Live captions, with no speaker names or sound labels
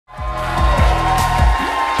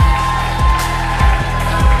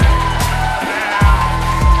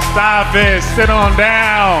Stop it. Sit on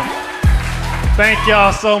down. Thank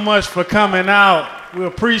y'all so much for coming out. We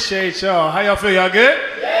appreciate y'all. How y'all feel? Y'all good?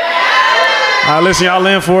 Yeah! Listen, y'all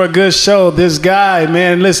in for a good show. This guy,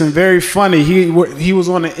 man, listen, very funny. He was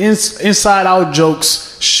on the Inside Out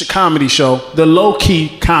Jokes comedy show, the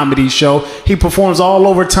low-key comedy show. He performs all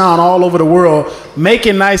over town, all over the world. Make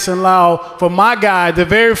it nice and loud for my guy, the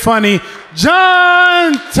very funny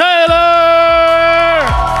John Taylor!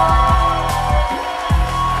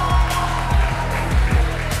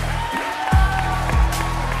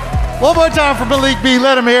 One more time for Malik B.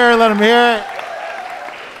 Let him hear it, let him hear it.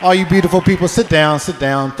 All you beautiful people, sit down, sit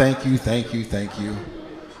down. Thank you, thank you, thank you.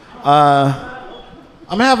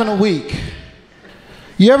 I'm having a week.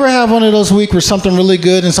 You ever have one of those weeks where something really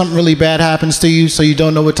good and something really bad happens to you so you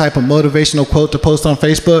don't know what type of motivational quote to post on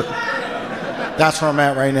Facebook? That's where I'm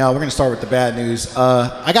at right now. We're gonna start with the bad news.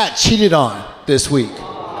 I got cheated on this week.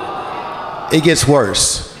 It gets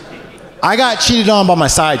worse. I got cheated on by my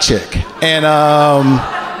side chick. And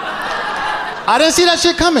I didn't see that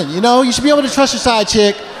shit coming, you know? You should be able to trust your side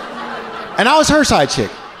chick. And I was her side chick,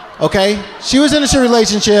 okay? She was in a shitty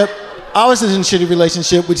relationship. I was in a shitty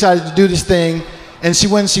relationship. We decided to do this thing. And she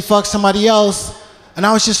went and she fucked somebody else. And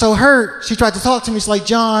I was just so hurt. She tried to talk to me. She's like,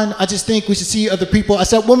 John, I just think we should see other people. I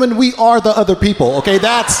said, woman, we are the other people, okay?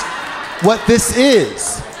 That's what this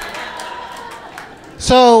is.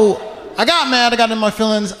 So I got mad. I got in my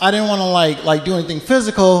feelings. I didn't want to like do anything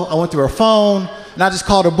physical. I went through her phone. And I just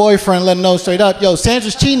called her boyfriend, let him know straight up, yo,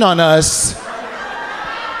 Sandra's cheating on us.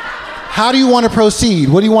 How do you want to proceed?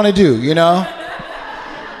 What do you want to do, you know?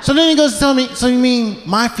 So then he goes to tell me, so you mean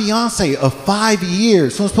my fiance of 5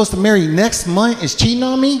 years, who I'm supposed to marry next month, is cheating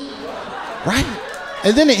on me? Right?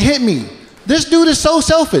 And then it hit me. This dude is so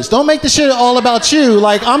selfish. Don't make the shit all about you.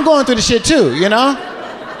 Like, I'm going through the shit too, you know?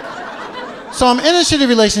 So I'm in a shitty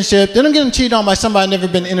relationship, then I'm getting cheated on by somebody I've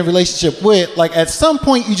never been in a relationship with. Like, at some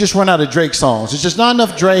point, you just run out of Drake songs. There's just not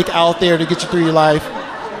enough Drake out there to get you through your life.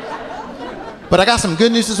 But I got some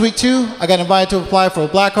good news this week, too. I got invited to apply for a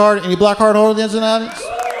black card. Any black card holders in the audience?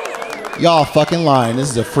 Y'all fucking lying. This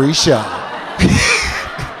is a free show.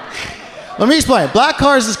 Let me explain. Black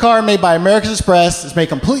Card is this card made by American Express. It's made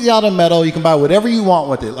completely out of metal. You can buy whatever you want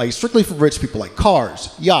with it, like strictly for rich people, like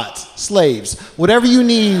cars, yachts, slaves, whatever you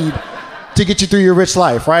need to get you through your rich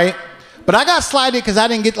life, right? But I got slighted because I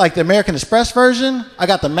didn't get like the American Express version. I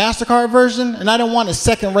got the MasterCard version, and I didn't want a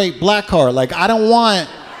second-rate black card. Like, I don't want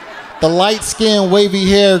the light-skinned, wavy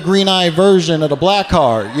hair, green-eye version of the black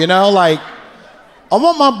card, you know? Like, I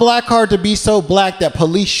want my black card to be so black that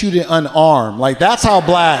police shoot it unarmed. Like, that's how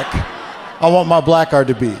black I want my black card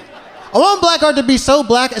to be. I want my black card to be so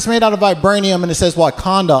black it's made out of vibranium and it says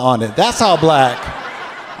Wakanda on it. That's how black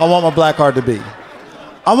I want my black card to be.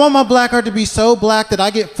 I want my black card to be so black that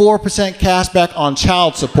I get 4% cash back on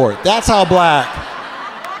child support. That's how black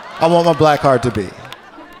I want my black card to be.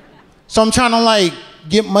 So I'm trying to like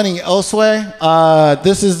get money elsewhere.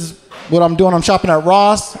 This is what I'm doing. I'm shopping at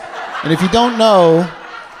Ross. And if you don't know,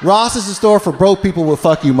 Ross is the store for broke people with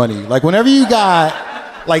fuck you money. Like whenever you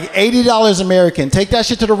got like $80 American, take that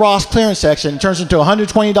shit to the Ross clearance section, it turns into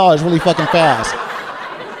 $120 really fucking fast.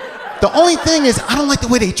 The only thing is I don't like the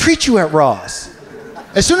way they treat you at Ross.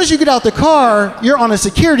 As soon as you get out the car, you're on a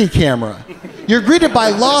security camera. You're greeted by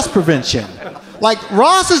loss prevention. Like,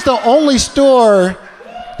 Ross is the only store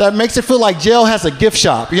that makes it feel like jail has a gift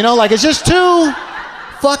shop. You know, like, it's just too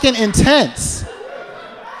fucking intense.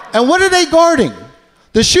 And what are they guarding?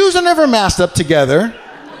 The shoes are never masked up together.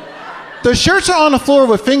 The shirts are on the floor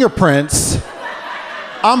with fingerprints.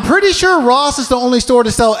 I'm pretty sure Ross is the only store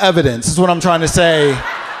to sell evidence, is what I'm trying to say.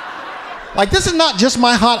 Like, this is not just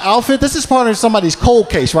my hot outfit. This is part of somebody's cold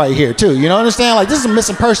case right here, too. You know what I understand? Like, this is a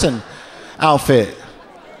missing person outfit.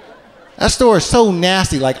 That store is so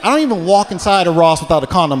nasty. Like, I don't even walk inside a Ross without a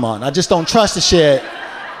condom on. I just don't trust the shit.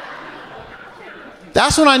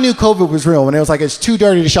 That's when I knew COVID was real, when it was like, it's too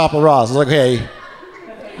dirty to shop at Ross. I was like, hey,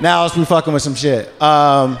 now let's be fucking with some shit.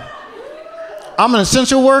 I'm an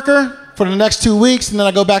essential worker for the next 2 weeks, and then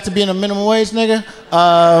I go back to being a minimum wage nigga.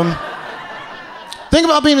 Thing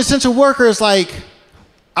about being an essential worker is like,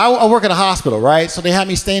 I work at a hospital, right? So they had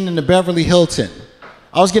me staying in the Beverly Hilton.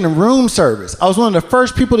 I was getting room service. I was one of the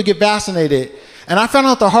first people to get vaccinated. And I found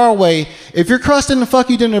out the hard way, if you're crusting the fuck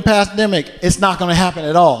you did in the pandemic, it's not gonna happen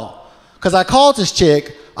at all. Because I called this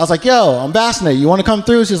chick, I was like, yo, I'm vaccinated, you wanna come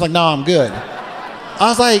through? She was like, no, I'm good. I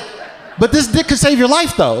was like, but this dick could save your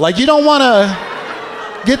life though. Like, you don't wanna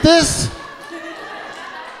get this?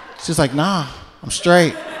 She's like, nah, I'm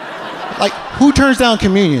straight. Like, who turns down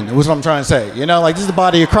communion, was what I'm trying to say. You know, like, this is the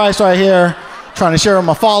body of Christ right here, trying to share with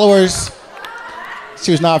my followers.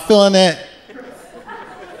 She was not feeling it.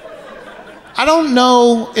 I don't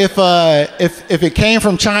know if it came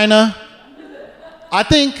from China. I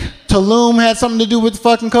think Tulum had something to do with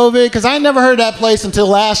fucking COVID, because I never heard of that place until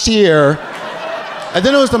last year. And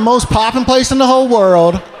then it was the most popping place in the whole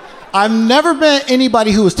world. I've never met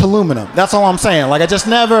anybody who was Tuluminum. That's all I'm saying. Like, I just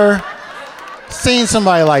never seen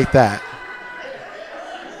somebody like that.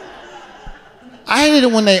 I hated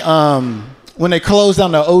it when they closed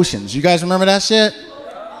down the oceans. You guys remember that shit?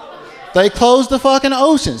 They closed the fucking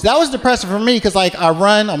oceans. That was depressing for me because, like, I'm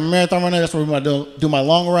a marathon runner. That's where I do my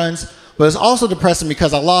long runs. But it's also depressing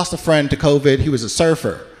because I lost a friend to COVID. He was a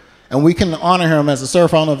surfer. And we can honor him as a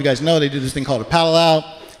surfer. I don't know if you guys know, they do this thing called a paddle out.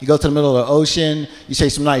 You go to the middle of the ocean, you say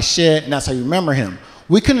some nice shit, and that's how you remember him.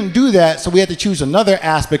 We couldn't do that, so we had to choose another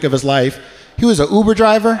aspect of his life. He was an Uber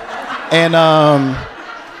driver, and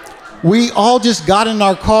we all just got in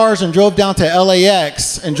our cars and drove down to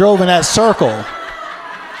LAX and drove in that circle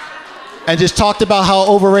and just talked about how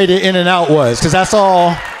overrated In-N-Out was, because that's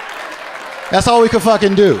all we could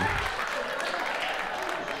fucking do.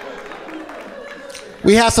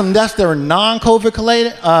 We had some deaths that were non-COVID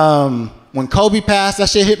related. When Kobe passed, that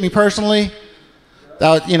shit hit me personally.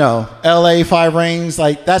 That was, LA, 5 rings,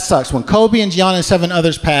 like, that sucks. When Kobe and Gianna and 7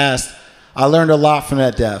 others passed, I learned a lot from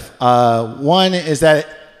that death. One is that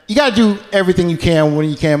you gotta do everything you can when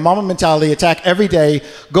you can. Mama mentality, attack every day,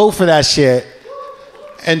 go for that shit.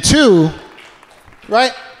 And 2,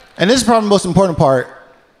 right? And this is probably the most important part.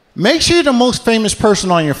 Make sure you're the most famous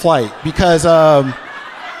person on your flight, because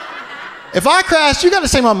if I crash, you gotta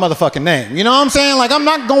say my motherfucking name. You know what I'm saying? Like, I'm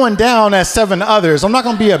not going down as 7 others. I'm not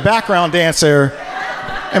gonna be a background dancer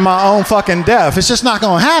in my own fucking death. It's just not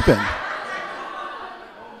gonna happen.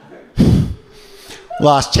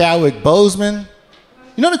 Lost Chadwick Boseman.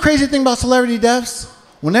 You know the crazy thing about celebrity deaths?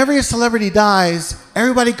 Whenever a celebrity dies,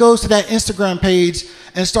 everybody goes to that Instagram page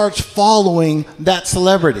and starts following that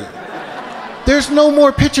celebrity. There's no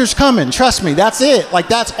more pictures coming, trust me, that's it. Like,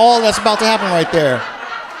 that's all that's about to happen right there.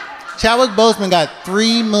 Chadwick Boseman got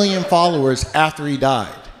 3 million followers after he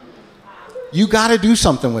died. You gotta do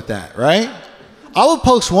something with that, right? I would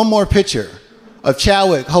post one more picture of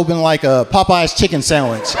Chadwick holding like a Popeye's chicken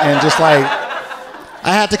sandwich and just like,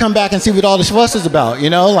 I had to come back and see what all this fuss is about,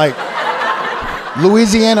 like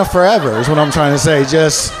Louisiana forever is what I'm trying to say.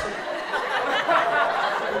 Just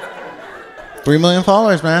 3 million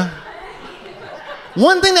followers, man.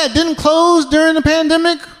 One thing that didn't close during the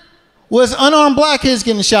pandemic was unarmed black kids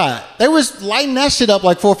getting shot. They was lighting that shit up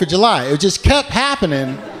like 4th of July. It just kept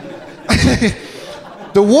happening.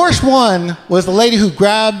 The worst one was the lady who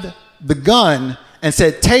grabbed the gun and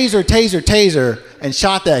said, taser, taser, taser, and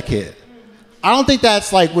shot that kid. I don't think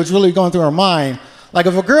that's like what's really going through her mind. Like,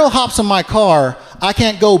 if a girl hops in my car, I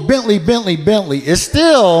can't go Bentley, Bentley, Bentley. It's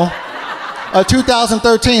still a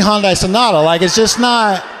 2013 Hyundai Sonata. Like, it's just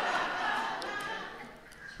not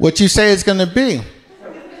what you say it's gonna be.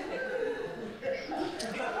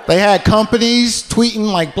 They had companies tweeting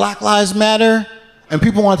like Black Lives Matter, and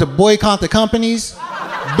people wanted to boycott the companies.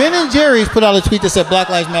 Ben & Jerry's put out a tweet that said Black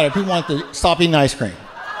Lives Matter. People wanted to stop eating ice cream.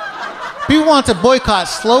 People want to boycott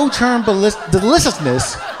slow-term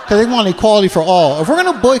deliciousness because they want equality for all. If we're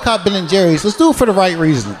gonna boycott Ben & Jerry's, let's do it for the right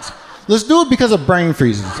reasons. Let's do it because of brain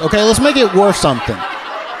freezes, okay? Let's make it worth something.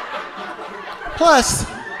 Plus,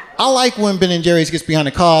 I like when Ben & Jerry's gets behind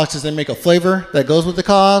the cause because they make a flavor that goes with the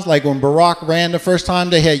cause. Like when Barack ran the first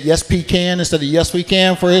time, they had Yes Pecan instead of Yes We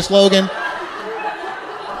Can for his slogan.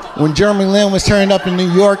 When Jeremy Lin was turning up in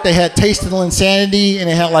New York, they had Taste of the Insanity, and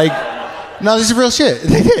it had like, no, this is real shit.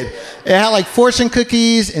 They did. It had like fortune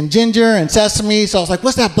cookies and ginger and sesame. So I was like,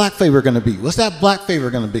 what's that black flavor gonna be? What's that black flavor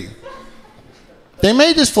gonna be? They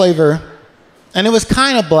made this flavor, and it was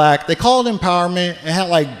kind of black. They called it empowerment. It had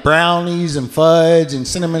like brownies and fudge and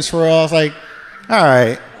cinnamon swirl. I was like, all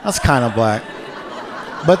right, that's kind of black.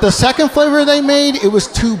 But the second flavor they made, it was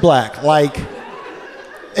too black. Like,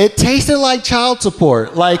 it tasted like child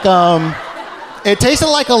support. Like, it tasted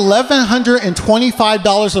like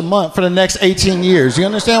 $1,125 a month for the next 18 years. You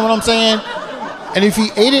understand what I'm saying? And if you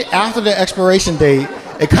ate it after the expiration date,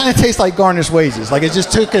 it kind of tastes like garnished wages. Like, it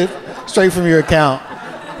just took it straight from your account.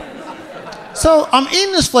 So I'm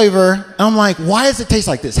eating this flavor, and I'm like, why does it taste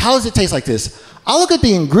like this? How does it taste like this? I look at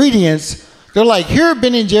the ingredients. They're like, here at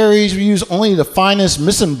Ben & Jerry's, we use only the finest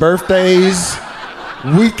missing birthdays,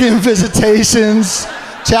 weekend visitations,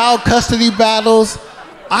 child custody battles.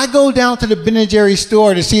 I go down to the Ben & Jerry's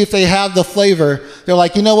store to see if they have the flavor. They're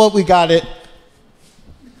like, you know what? We got it.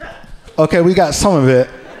 Okay, we got some of it.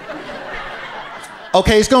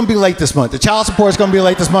 Okay, it's going to be late this month. The child support is going to be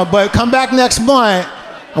late this month, but come back next month,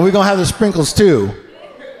 and we're going to have the sprinkles too.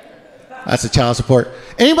 That's the child support.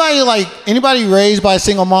 Anybody raised by a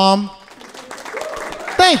single mom?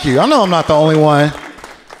 Thank you. I know I'm not the only one.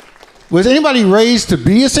 Was anybody raised to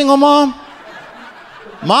be a single mom?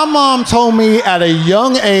 My mom told me at a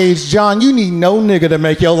young age, John, you need no nigga to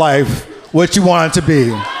make your life what you want it to be.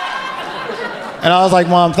 And I was like,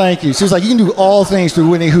 Mom, thank you. She was like, you can do all things through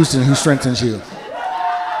Whitney Houston, who strengthens you.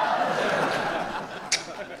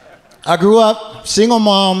 I grew up single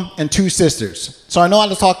mom and 2 sisters. So I know how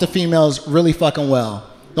to talk to females really fucking well.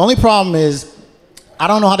 The only problem is I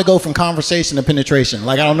don't know how to go from conversation to penetration.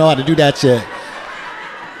 Like, I don't know how to do that shit.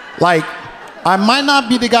 Like, I might not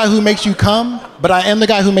be the guy who makes you come, but I am the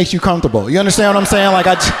guy who makes you comfortable. You understand what I'm saying? Like,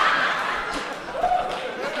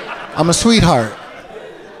 I'm a sweetheart.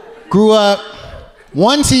 Grew up,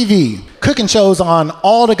 one TV, cooking shows on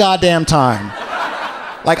all the goddamn time.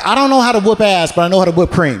 Like, I don't know how to whoop ass, but I know how to whip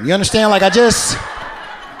cream. You understand? Like,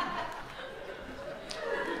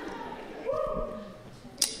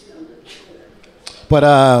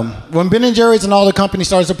 But when Ben & Jerry's and all the companies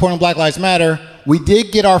started supporting Black Lives Matter, we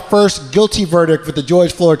did get our first guilty verdict for the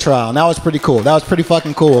George Floyd trial. And that was pretty cool. That was pretty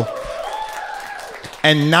fucking cool.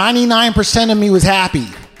 And 99% of me was happy.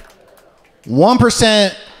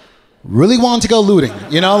 1% really wanted to go looting.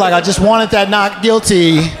 You know, like I just wanted that not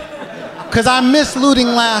guilty. Because I missed looting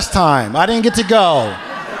last time. I didn't get to go.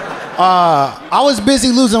 I was busy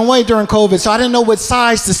losing weight during COVID, so I didn't know what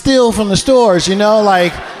size to steal from the stores, you know?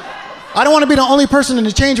 Like, I don't want to be the only person in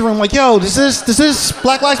the changing room like, yo, does this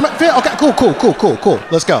Black Lives Matter? Okay, cool.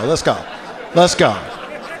 Let's go.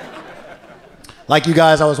 Like you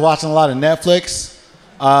guys, I was watching a lot of Netflix.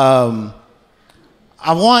 I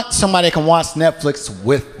want somebody I can watch Netflix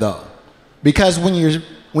with, though. Because when you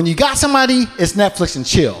got somebody, it's Netflix and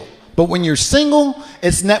chill. But when you're single,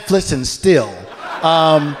 it's Netflix and still.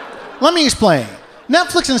 Let me explain.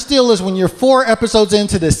 Netflix and still is when you're 4 episodes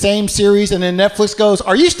into the same series and then Netflix goes,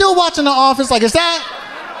 are you still watching The Office? Like, is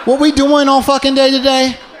that what we doing all fucking day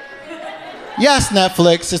today? Yes,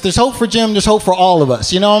 Netflix. If there's hope for Jim, there's hope for all of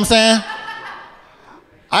us. You know what I'm saying?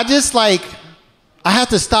 I have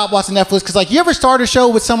to stop watching Netflix because, like, you ever start a show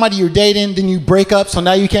with somebody you're dating, then you break up, so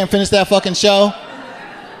now you can't finish that fucking show?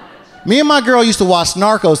 Me and my girl used to watch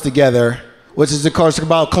Narcos together, which is, of course,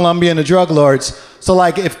 about Colombia and the drug lords. So,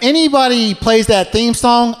 like, if anybody plays that theme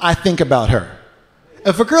song, I think about her.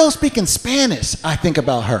 If a girl's speaking Spanish, I think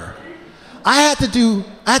about her. I had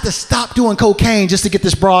to stop doing cocaine just to get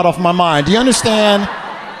this broad off my mind. Do you understand?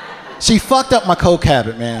 She fucked up my coke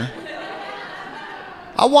habit, man.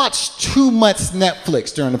 I watched too much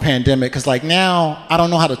Netflix during the pandemic because, like, now I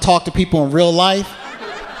don't know how to talk to people in real life.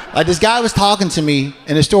 Like, this guy was talking to me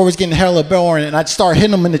and the story was getting hella boring and I'd start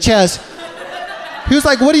hitting him in the chest. He was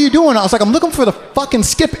like, what are you doing? I was like, I'm looking for the fucking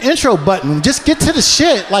skip intro button. Just get to the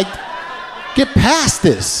shit. Like, get past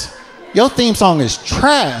this. Your theme song is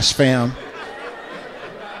trash, fam.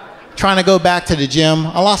 Trying to go back to the gym.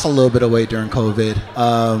 I lost a little bit of weight during COVID.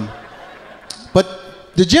 But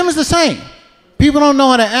the gym is the same. People don't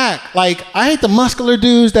know how to act. Like, I hate the muscular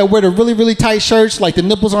dudes that wear the really, really tight shirts, like the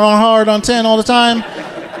nipples are on hard on 10 all the time.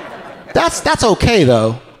 That's okay,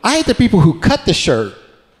 though. I hate the people who cut the shirt.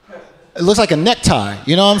 It looks like a necktie,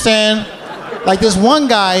 you know what I'm saying? Like this one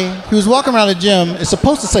guy, he was walking around the gym, it's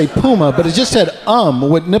supposed to say Puma, but it just said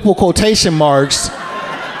with nipple quotation marks.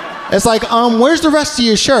 It's like, where's the rest of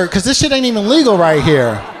your shirt? Because this shit ain't even legal right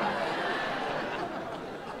here.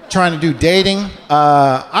 Trying to do dating.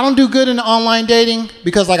 I don't do good in online dating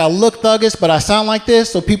because, like, I look thuggish, but I sound like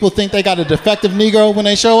this, so people think they got a defective Negro when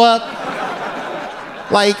they show up.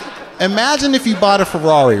 Like, imagine if you bought a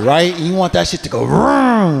Ferrari, right? And you want that shit to go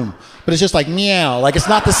vroom, but it's just like meow. Like, it's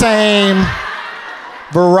not the same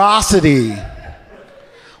veracity.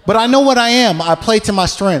 But I know what I am. I play to my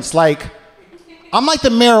strengths. Like, I'm like the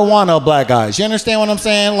marijuana of black guys. You understand what I'm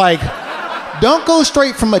saying? Like, don't go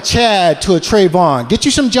straight from a Chad to a Trayvon. Get you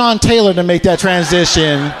some John Taylor to make that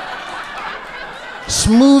transition.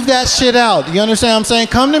 Smooth that shit out. You understand what I'm saying?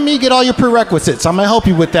 Come to me, get all your prerequisites. I'm gonna help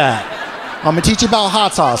you with that. I'm gonna teach you about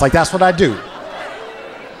hot sauce. Like, that's what I do.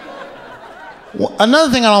 Another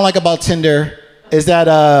thing I don't like about Tinder is that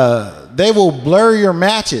they will blur your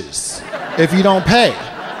matches if you don't pay,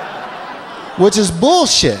 which is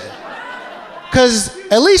bullshit. Because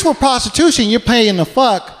at least with prostitution, you're paying the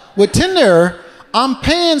fuck. With Tinder, I'm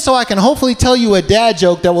paying so I can hopefully tell you a dad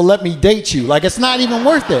joke that will let me date you. Like, it's not even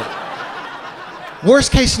worth it.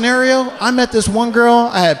 Worst case scenario, I met this one girl,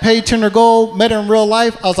 I had paid Tinder Gold, met her in real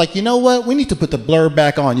life. I was like, you know what? We need to put the blur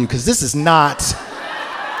back on you because this is not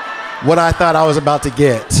what I thought I was about to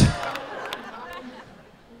get.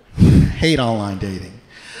 Hate online dating.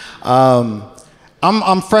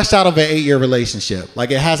 I'm fresh out of an 8-year relationship.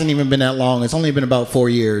 Like, it hasn't even been that long. It's only been about 4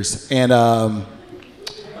 years. And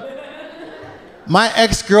My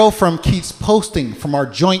ex-girlfriend keeps posting from our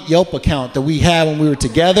joint Yelp account that we had when we were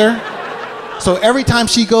together. So every time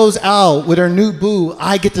she goes out with her new boo,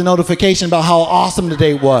 I get the notification about how awesome the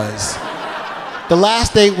date was. The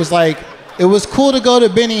last date was like, it was cool to go to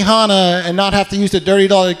Benihana and not have to use the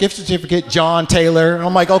 $30 gift certificate, John Taylor. And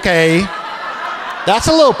I'm like, okay, that's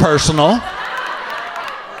a little personal.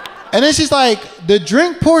 And then she's like, the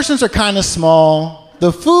drink portions are kind of small.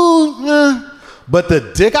 The food, but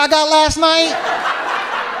the dick I got last night?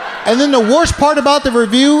 And then the worst part about the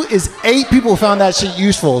review is 8 people found that shit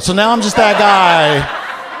useful. So now I'm just that guy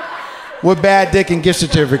with bad dick and gift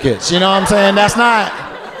certificates. You know what I'm saying? That's not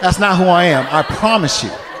who I am. I promise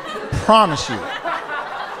you. Promise you.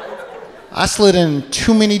 I slid in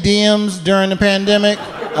too many DMs during the pandemic.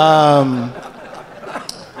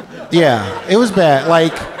 Yeah, it was bad.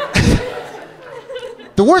 Like,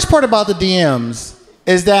 the worst part about the DMs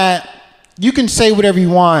is that you can say whatever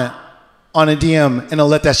you want on a DM and it'll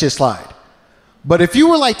let that shit slide. But if you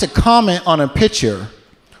were like to comment on a picture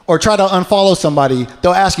or try to unfollow somebody,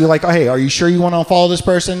 they'll ask you like, oh, hey, are you sure you want to unfollow this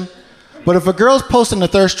person? But if a girl's posting a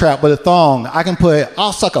thirst trap with a thong, I can put,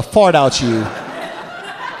 I'll suck a fart out you.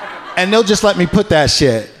 And they'll just let me put that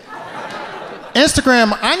shit.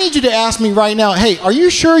 Instagram, I need you to ask me right now, hey, are you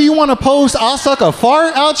sure you want to post I'll suck a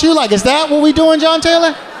fart out you? Like, is that what we doing, John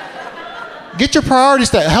Taylor? Get your priorities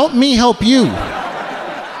straight. Help me help you.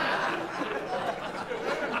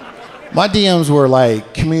 My DMs were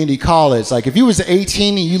like community college. Like if you was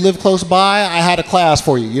 18 and you lived close by, I had a class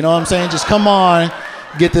for you. You know what I'm saying? Just come on,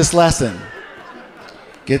 get this lesson.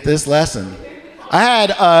 Get this lesson. I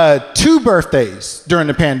had 2 birthdays during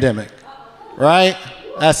the pandemic, right?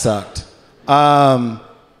 That sucked. I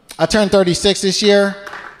turned 36 this year,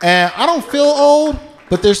 and I don't feel old,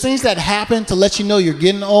 but there's things that happen to let you know you're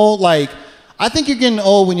getting old. Like, I think you're getting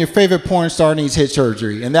old when your favorite porn star needs hip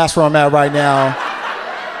surgery, and that's where I'm at right now.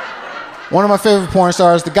 One of my favorite porn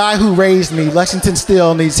stars, the guy who raised me, Lexington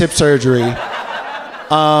Steele, needs hip surgery. And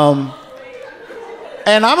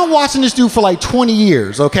I've been watching this dude for like 20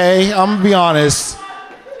 years, okay? I'm gonna be honest.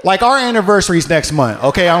 Like, our anniversary's next month,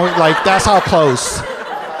 okay? Like, that's how close.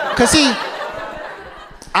 Cause see,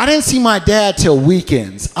 I didn't see my dad till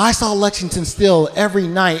weekends. I saw Lexington Steele every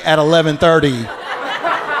night at 11:30.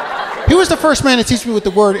 He was the first man to teach me what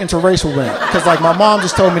the word interracial meant. Cause like my mom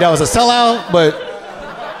just told me that was a sellout, but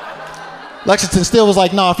Lexington Steele was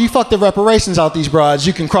like, nah, if you fuck the reparations out these broads,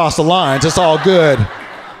 you can cross the lines, it's all good.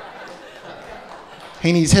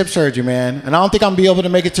 He needs hip surgery, man. And I don't think I'm gonna be able to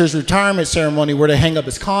make it to his retirement ceremony where they hang up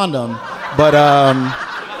his condom, but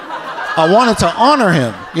I wanted to honor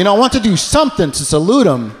him. You know, I want to do something to salute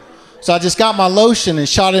him. So I just got my lotion and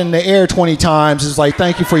shot it in the air 20 times. It's like,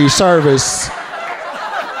 thank you for your service.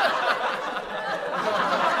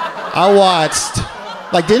 I watched,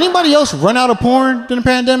 like, did anybody else run out of porn during the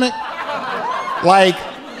pandemic? Like,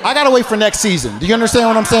 I gotta wait for next season. Do you understand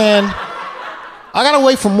what I'm saying? I gotta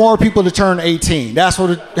wait for more people to turn 18. That's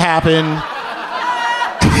what happened.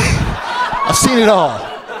 I've seen it all.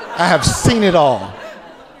 I have seen it all.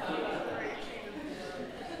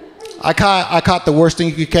 I caught the worst thing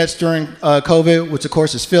you could catch during COVID, which of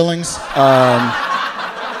course is feelings.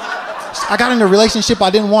 I got in a relationship I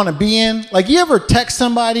didn't want to be in. Like, you ever text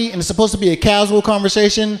somebody and it's supposed to be a casual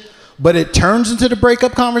conversation, but it turns into the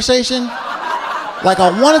breakup conversation? Like,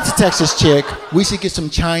 I wanted to text this chick, we should get some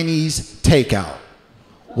Chinese takeout.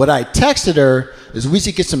 What I texted her is we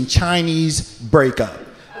should get some Chinese breakup.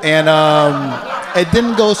 And it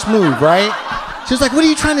didn't go smooth, right? She was like, what are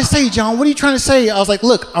you trying to say, John? What are you trying to say? I was like,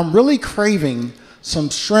 look, I'm really craving some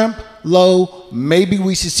shrimp low. Maybe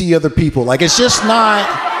we should see other people. Like, it's just not.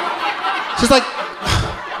 She's like,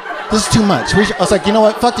 this is too much. I was like, you know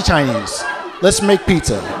what? Fuck the Chinese. Let's make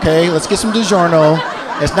pizza, okay? Let's get some DiGiorno.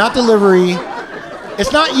 It's not delivery.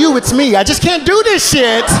 It's not you, it's me. I just can't do this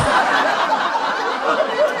shit.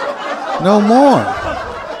 No more.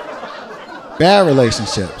 Bad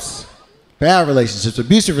relationships. Bad relationships.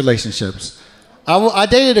 Abusive relationships. I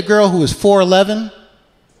dated a girl who was 4'11".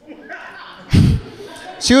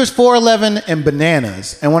 She was 4'11" and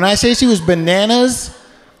bananas. And when I say she was bananas,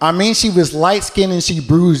 I mean she was light-skinned and she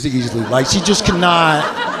bruised easily. Like, she just could not.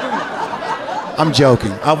 I'm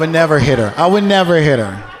joking. I would never hit her. I would never hit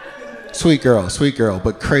her. Sweet girl,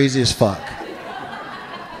 but crazy as fuck.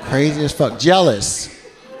 Crazy as fuck. Jealous.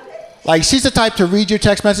 Like, she's the type to read your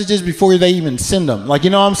text messages before they even send them. Like, you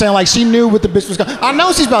know what I'm saying? Like, she knew what the bitch was going. I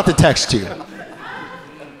know she's about to text you.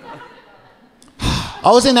 I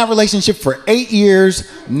was in that relationship for 8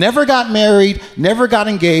 years, never got married, never got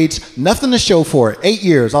engaged, nothing to show for it. 8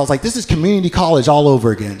 years. I was like, this is community college all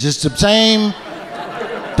over again. Just the same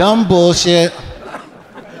dumb bullshit.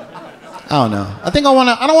 I don't know. I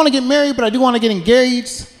don't want to get married, but I do want to get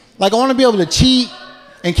engaged. Like, I want to be able to cheat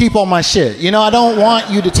and keep all my shit. You know, I don't want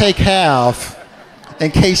you to take half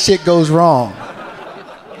in case shit goes wrong.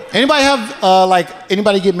 Anybody have,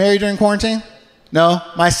 anybody get married during quarantine? No?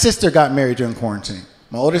 My sister got married during quarantine.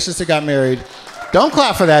 My older sister got married. Don't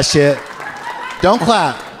clap for that shit. Don't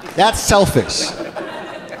clap. That's selfish.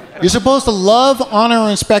 You're supposed to love, honor,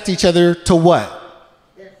 and respect each other to what?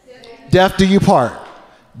 Death do you part.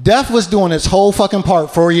 Death was doing its whole fucking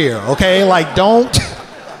part for a year, okay? Like, don't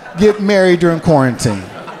get married during quarantine.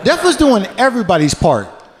 Death was doing everybody's part.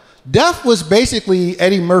 Death was basically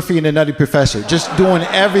Eddie Murphy and the Nutty Professor, just doing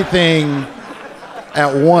everything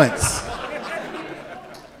at once.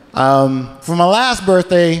 For my last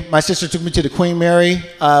birthday, my sister took me to the Queen Mary,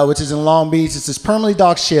 which is in Long Beach. It's this permanently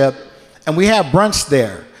docked ship, and we had brunch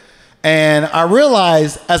there. And I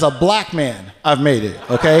realized, as a black man, I've made it,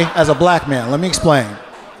 okay? As a black man, let me explain.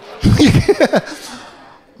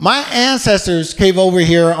 My ancestors came over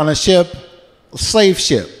here on a ship, a slave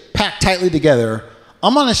ship, packed tightly together.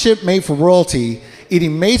 I'm on a ship made for royalty,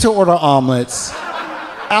 eating made-to-order omelets,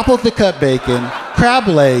 apple-to-cut bacon, crab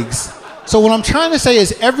legs. So what I'm trying to say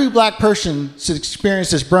is every black person should experience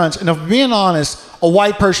this brunch, and if I'm being honest, a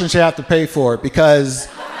white person should have to pay for it, because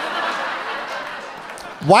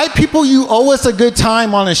white people, you owe us a good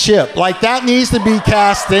time on a ship. Like, that needs to be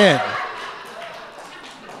cast in.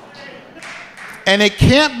 And it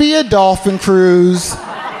can't be a dolphin cruise.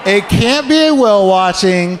 It can't be a whale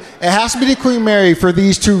watching. It has to be the Queen Mary for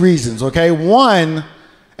these two reasons, okay? One,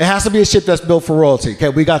 it has to be a ship that's built for royalty. Okay,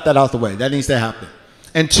 we got that out the way. That needs to happen.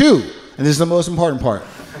 And two, and this is the most important part,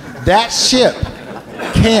 that ship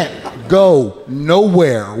can't go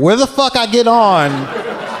nowhere. Where the fuck I get on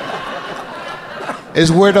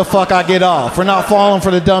is where the fuck I get off. We're not falling for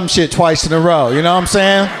the dumb shit twice in a row. You know what I'm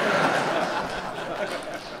saying?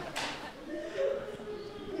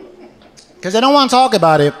 Because I don't want to talk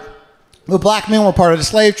about it, but black men were part of the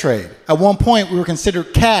slave trade. At one point, we were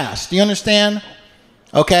considered caste. Do you understand?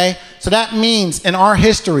 Okay? So that means in our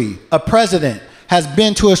history, a president has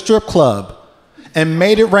been to a strip club and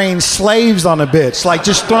made it rain slaves on a bitch. Like,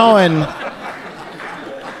 just throwing...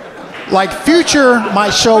 Like, Future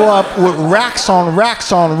might show up with racks on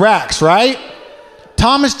racks on racks, right?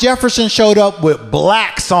 Thomas Jefferson showed up with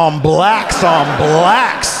blacks on blacks on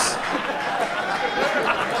blacks.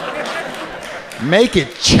 Make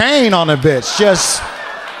it chain on a bitch. Just...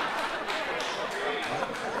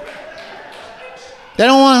 They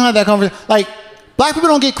don't want to have that conversation. Like, black people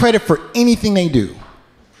don't get credit for anything they do.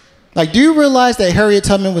 Like, do you realize that Harriet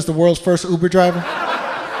Tubman was the world's first Uber driver?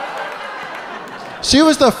 She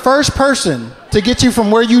was the first person to get you from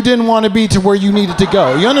where you didn't want to be to where you needed to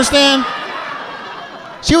go. You understand?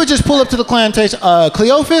 She would just pull up to the plantation.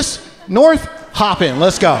 Cleophas, north, hop in,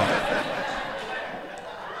 let's go.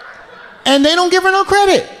 And they don't give her no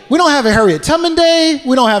credit. We don't have a Harriet Tubman Day.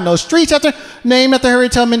 We don't have no streets named after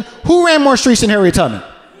Harriet Tubman. Who ran more streets than Harriet Tubman?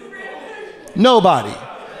 Nobody.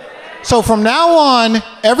 So from now on,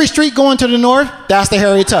 every street going to the north, that's the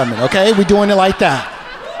Harriet Tubman, okay? We're doing it like that.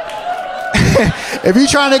 If you're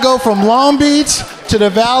trying to go from Long Beach to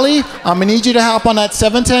the Valley, I'm gonna need you to hop on that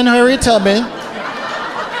 710 Harriet Tubman,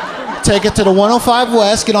 take it to the 105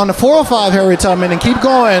 West, get on the 405 Harriet Tubman, and keep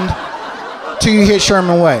going till you hit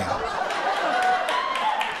Sherman Way.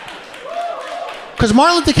 Because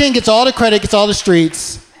Martin Luther King gets all the credit, gets all the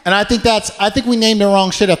streets, and I think we named the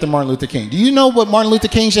wrong shit after Martin Luther King. Do you know what Martin Luther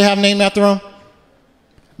King should have named after him?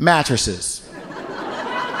 Mattresses.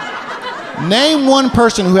 Name one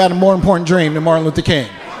person who had a more important dream than Martin Luther King.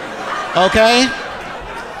 Okay?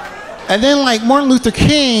 And then, like, Martin Luther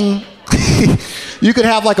King, you could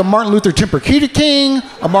have like a Martin Luther Tempur King,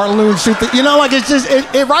 a Martin Luther, you know, like, it's just,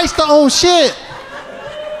 it writes the own shit.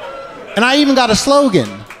 And I even got a slogan.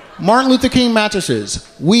 Martin Luther King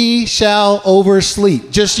mattresses. We shall oversleep.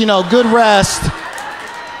 Just, you know, good rest.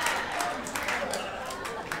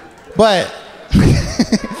 But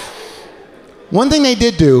one thing they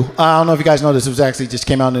did do, I don't know if you guys know this, it was actually just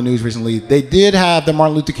came out in the news recently. They did have the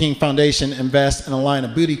Martin Luther King Foundation invest in a line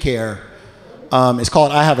of booty care. It's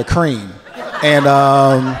called I Have a Cream. And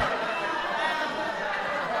I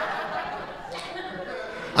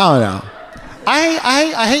don't know.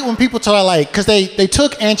 I hate when people try, like, because they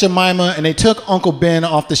took Aunt Jemima and they took Uncle Ben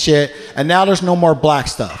off the shit, and now there's no more black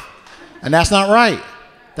stuff. And that's not right.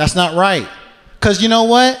 That's not right. Because you know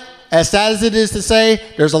what? As sad as it is to say,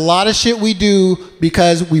 there's a lot of shit we do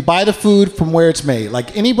because we buy the food from where it's made.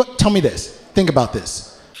 Like, anybody, tell me this. Think about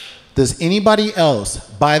this. Does anybody else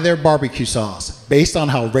buy their barbecue sauce based on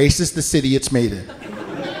how racist the city it's made in?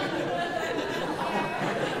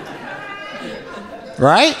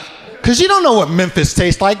 Right? Because you don't know what Memphis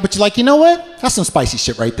tastes like, but you're like, you know what? That's some spicy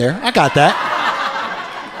shit right there. I got that.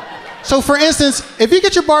 So for instance, if you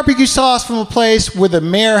get your barbecue sauce from a place where the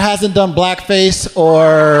mayor hasn't done blackface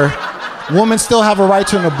or women still have a right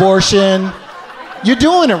to an abortion, you're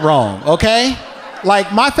doing it wrong, okay?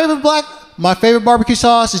 Like my favorite barbecue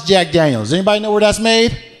sauce is Jack Daniels. Anybody know where that's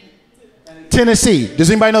made? Tennessee. Does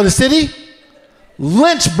anybody know the city?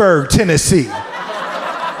 Lynchburg, Tennessee.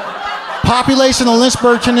 Population of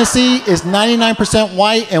Lynchburg, Tennessee is 99%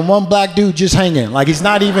 white and one black dude just hanging. Like he's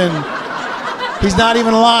not even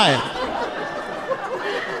alive.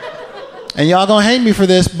 And y'all gonna hate me for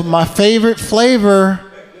this, but my favorite flavor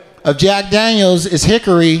of Jack Daniels is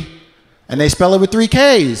hickory, and they spell it with 3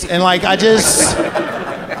 Ks. And like it's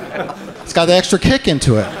got the extra kick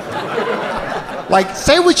into it. Like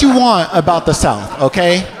say what you want about the South,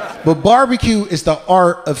 okay? But barbecue is the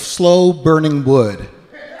art of slow burning wood.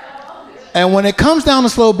 And when it comes down to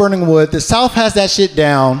slow burning wood, the South has that shit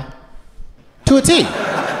down to a T.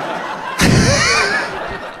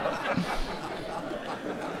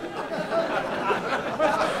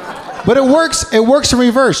 But it works in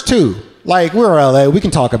reverse too. Like we're LA, we can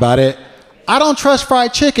talk about it. I don't trust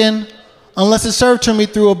fried chicken unless it's served to me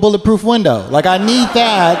through a bulletproof window. Like I need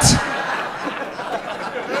that.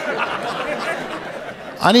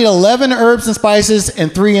 I need 11 herbs and spices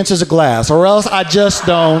and 3 inches of glass, or else I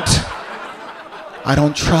don't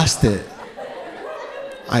trust it.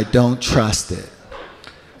 I don't trust it.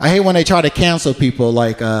 I hate when they try to cancel people.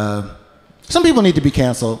 Like some people need to be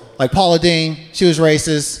canceled. Like Paula Deen, she was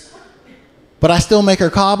racist, but I still make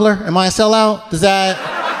her cobbler. Am I a sellout? Does that?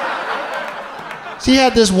 She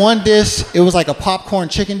had this one dish. It was like a popcorn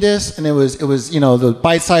chicken dish, and it was the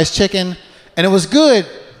bite-sized chicken, and it was good.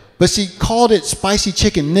 But she called it spicy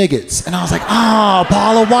chicken nuggets, and I was like, oh,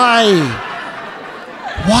 Paula, why?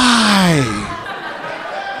 Why?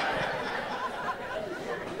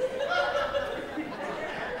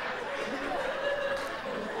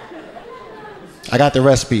 I got the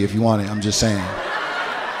recipe if you want it. I'm just saying.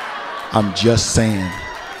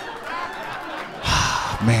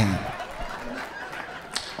 Man.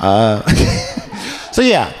 So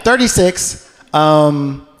yeah, 36.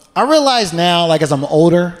 I realize now, like as I'm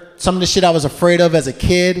older, some of the shit I was afraid of as a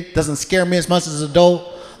kid doesn't scare me as much as an adult.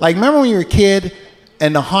 Like remember when you were a kid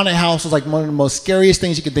and the haunted house was like one of the most scariest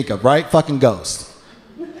things you could think of, right? Fucking ghosts.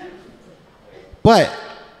 But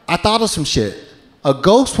I thought of some shit. A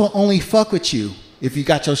ghost will only fuck with you if you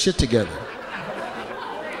got your shit together.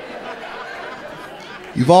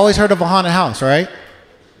 You've always heard of a haunted house, right?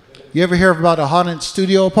 You ever hear about a haunted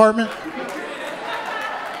studio apartment?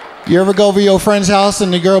 You ever go over to your friend's house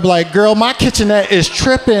and the girl be like, girl, my kitchenette is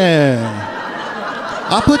tripping.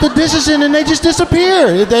 I put the dishes in and they just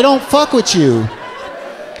disappear. They don't fuck with you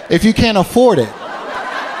if you can't afford it.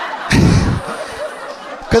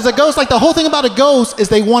 Because a ghost, like the whole thing about a ghost is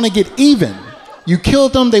they want to get even. You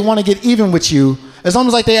killed them, they want to get even with you. It's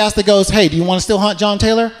almost like they ask the ghost, hey, do you want to still hunt John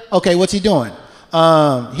Taylor? Okay, what's he doing?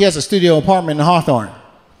 He has a studio apartment in Hawthorne.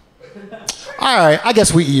 All right, I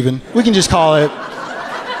guess we even. We can just call it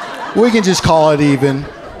even.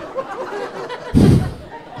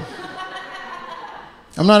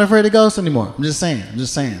 I'm not afraid of ghosts anymore. I'm just saying.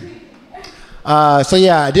 So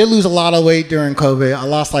yeah, I did lose a lot of weight during COVID. I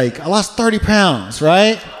lost 30 pounds,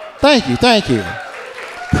 right? Thank you.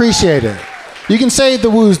 Appreciate it. You can save the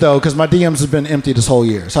woos though, because my DMs have been empty this whole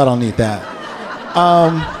year, so I don't need that.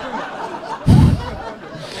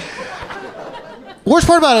 Worst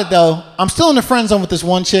part about it though, I'm still in the friend zone with this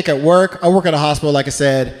one chick at work. I work at a hospital, like I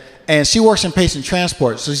said, and she works in patient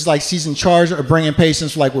transport. So she's in charge of bringing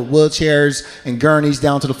patients with wheelchairs and gurneys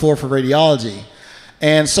down to the floor for radiology.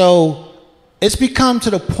 And so it's become to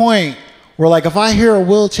the point where like if I hear a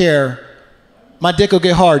wheelchair, my dick will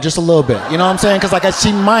get hard just a little bit. You know what I'm saying? Because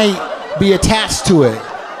she might be attached to it.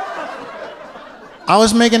 I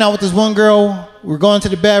was making out with this one girl. We're going to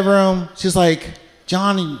the bedroom. She's like,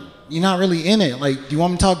 Johnny, you're not really in it. Like, do you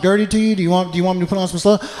want me to talk dirty to you? Do you want me to put on some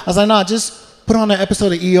stuff? I was like, nah, just put on an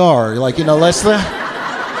episode of ER. Like, let's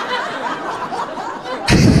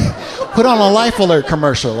put on a Life Alert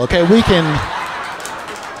commercial. Okay, we can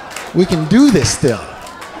do this still.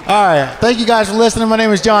 All right, thank you guys for listening. My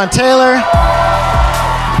name is John Taylor.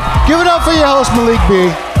 Give it up for your host, Malik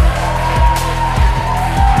B.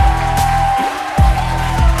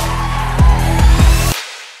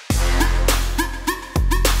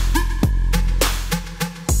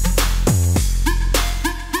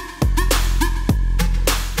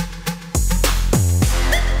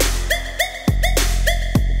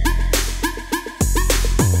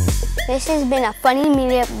 This has been a Funny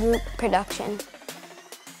Media Group production.